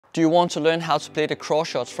Do you want to learn how to play the cross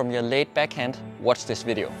shots from your late backhand? Watch this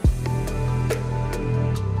video.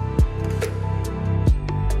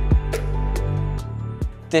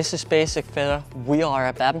 This is Basic Feather. We are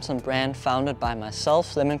a badminton brand founded by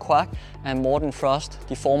myself, Flemming, Quach, and Morten,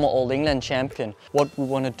 the former All England champion. What we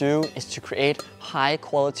want to do is to create high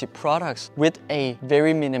quality products with a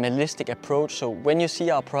very minimalistic approach. So when you see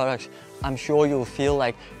our products, I'm sure you'll feel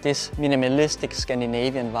like this minimalistic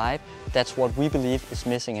Scandinavian vibe. That's what we believe is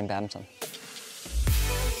missing in badminton.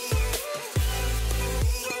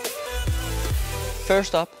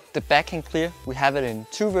 First up, the backhand clear. We have it in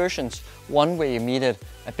two versions. One where you meet it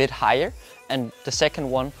a bit higher and the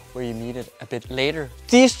second one where you meet it a bit later.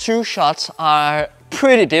 These two shots are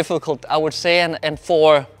pretty difficult, I would say, and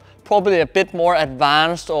for probably a bit more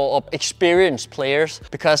advanced or experienced players,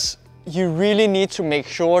 because you really need to make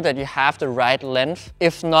sure that you have the right length.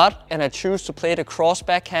 If not, and I choose to play the cross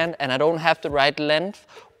backhand and I don't have the right length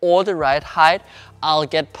or the right height, I'll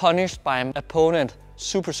get punished by an opponent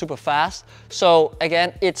super fast. So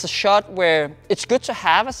again, it's a shot where it's good to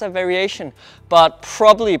have as a variation, but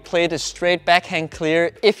probably play the straight backhand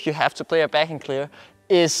clear, if you have to play a backhand clear,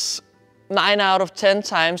 is 9 out of 10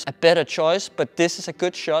 times a better choice. But this is a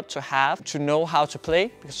good shot to have, to know how to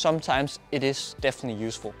play, because sometimes it is definitely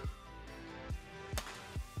useful.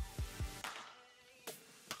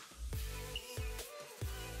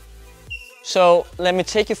 So let me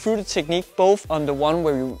take you through the technique, both on the one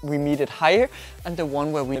where we meet it higher and the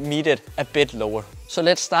one where we meet it a bit lower. So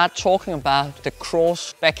let's start talking about the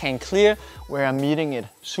cross backhand clear, where I'm meeting it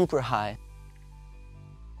super high.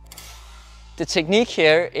 The technique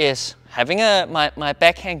here is having my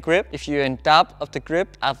backhand grip. If you're in doubt of the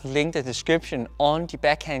grip, I've linked the description on the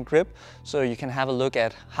backhand grip, so you can have a look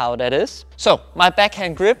at how that is. So my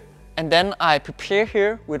backhand grip, and then I prepare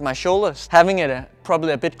here with my shoulders, having it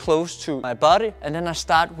probably a bit close to my body. And then I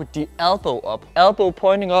start with the elbow up. Elbow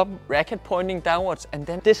pointing up, racket pointing downwards. And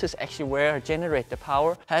then this is actually where I generate the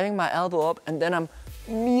power. Having my elbow up, and then I'm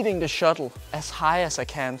meeting the shuttle as high as I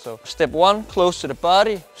can. So step 1, close to the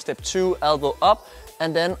body. Step 2, elbow up.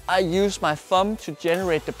 And then I use my thumb to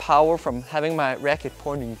generate the power from having my racket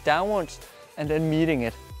pointing downwards and then meeting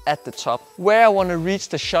it at the top. Where I want to reach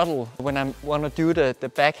the shuttle when I want to do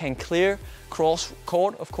the backhand clear cross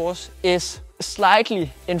court, of course, is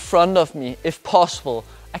slightly in front of me if possible.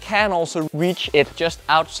 I can also reach it just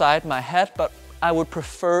outside my head, but I would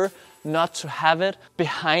prefer not to have it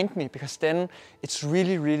behind me, because then it's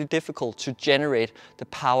really difficult to generate the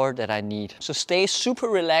power that I need. So stay super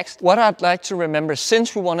relaxed. What I'd like to remember,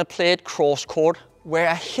 since we want to play it cross court, where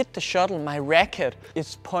I hit the shuttle, my racket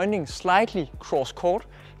is pointing slightly cross court,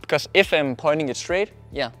 because if I'm pointing it straight,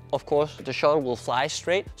 yeah, of course, the shuttle will fly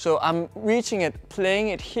straight. So I'm reaching it, playing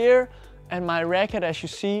it here, and my racket, as you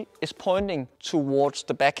see, is pointing towards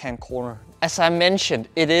the backhand corner. As I mentioned,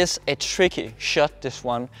 it is a tricky shot, this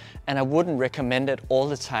one, and I wouldn't recommend it all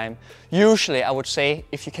the time. Usually, I would say,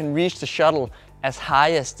 if you can reach the shuttle as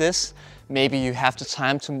high as this, maybe you have the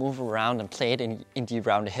time to move around and play it in the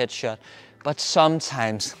round the head shot. But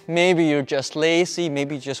sometimes, maybe you're just lazy,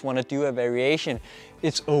 maybe you just want to do a variation.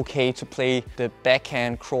 It's okay to play the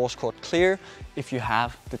backhand cross court clear if you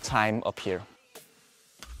have the time up here.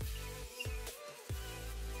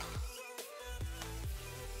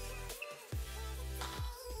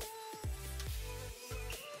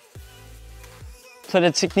 So the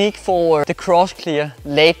technique for the cross clear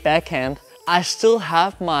late backhand, I still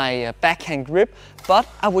have my backhand grip, but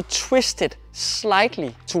I would twist it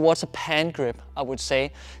slightly towards a pan grip, I would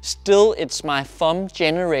say. Still, it's my thumb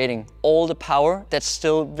generating all the power. That's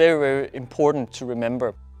still very important to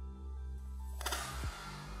remember.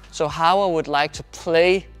 So how I would like to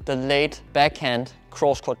play the late backhand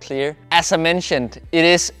cross court clear. As I mentioned, it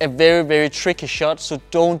is a very tricky shot, so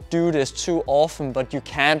don't do this too often, but you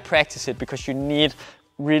can practice it, because you need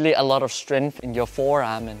really a lot of strength in your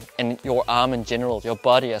forearm and your arm in general, your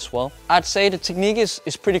body as well. I'd say the technique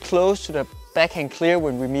is pretty close to the backhand clear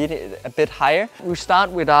when we meet it a bit higher. We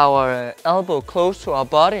start with our elbow close to our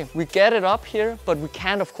body. We get it up here, but we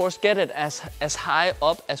can't of course get it as high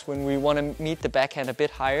up as when we want to meet the backhand a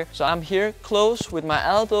bit higher. So I'm here close with my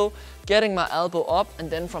elbow, getting my elbow up,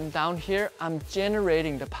 and then from down here I'm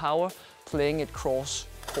generating the power, playing it cross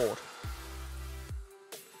court.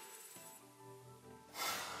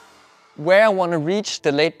 Where I want to reach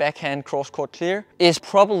the late backhand cross court clear is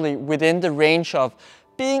probably within the range of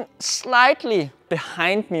being slightly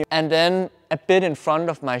behind me and then a bit in front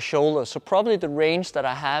of my shoulder. So probably the range that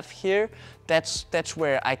I have here, that's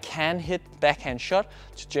where I can hit the backhand shot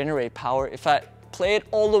to generate power. If I play it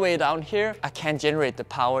all the way down here, I can't generate the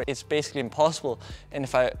power. It's basically impossible. And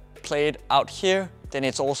if I play it out here, then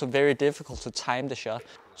it's also very difficult to time the shot.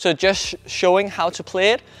 So just showing how to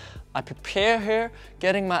play it, I prepare here,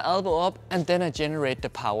 getting my elbow up, and then I generate the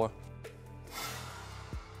power.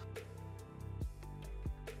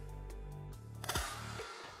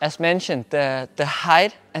 As mentioned, the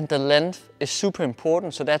height and the length is super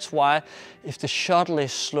important, so that's why if the shuttle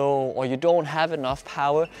is slow or you don't have enough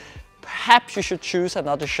power, perhaps you should choose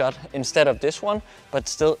another shot instead of this one, but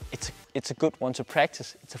still it's a good one to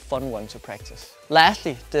practice. It's a fun one to practice.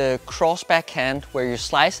 Lastly, the cross backhand, where you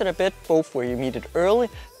slice it a bit, both where you meet it early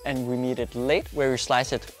and we meet it late, where you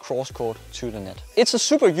slice it cross court to the net. It's a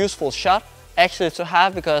super useful shot actually to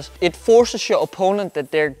have, because it forces your opponent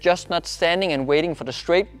that they're just not standing and waiting for the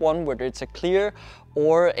straight one, whether it's a clear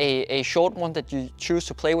or a short one that you choose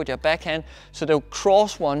to play with your backhand. So the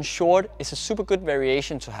cross one short is a super good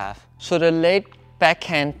variation to have. So the late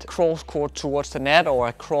backhand cross court towards the net, or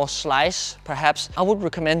a cross slice perhaps, I would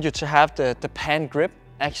recommend you to have the pan grip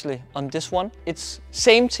actually on this one. It's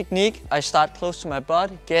same technique. I start close to my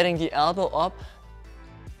body, getting the elbow up,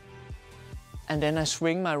 and then I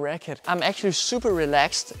swing my racket. I'm actually super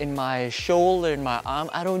relaxed in my shoulder, in my arm.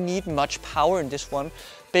 I don't need much power in this one.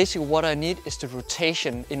 Basically what I need is the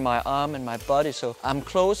rotation in my arm and my body. So I'm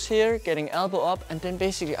close here, getting elbow up, and then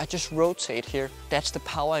basically I just rotate here. That's the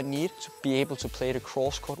power I need to be able to play the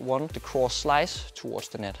cross court one, the cross slice towards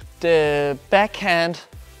the net. The backhand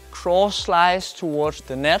cross slice towards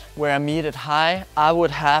the net, where I meet it high, I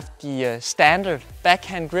would have the standard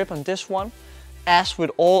backhand grip on this one. As with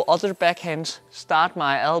all other backhands, start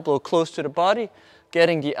my elbow close to the body,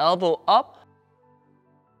 getting the elbow up,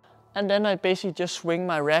 and then I basically just swing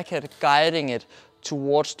my racket, guiding it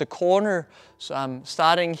towards the corner. So I'm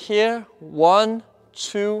starting here, 1,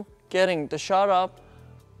 2, getting the shot up,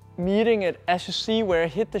 meeting it. As you see where I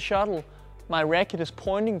hit the shuttle, my racket is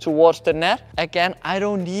pointing towards the net. Again, I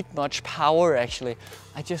don't need much power actually.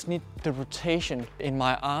 I just need the rotation in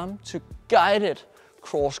my arm to guide it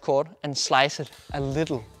cross court and slice it a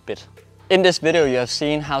little bit. In this video you have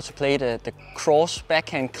seen how to play the cross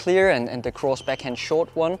backhand clear and the cross backhand short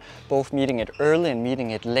one, both meeting it early and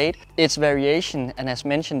meeting it late. It's variation, and as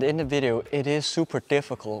mentioned in the video, it is super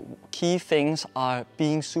difficult. Key things are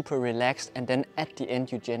being super relaxed, and then at the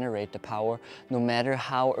end you generate the power. No matter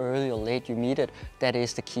how early or late you meet it, that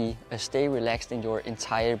is the key. Stay relaxed in your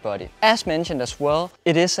entire body. As mentioned as well,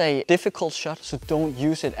 it is a difficult shot, so don't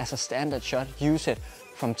use it as a standard shot. Use it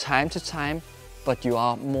from time to time, but you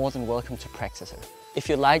are more than welcome to practice it. If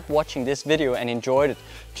you liked watching this video and enjoyed it,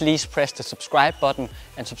 please press the subscribe button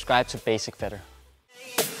and subscribe to Basic Fitter.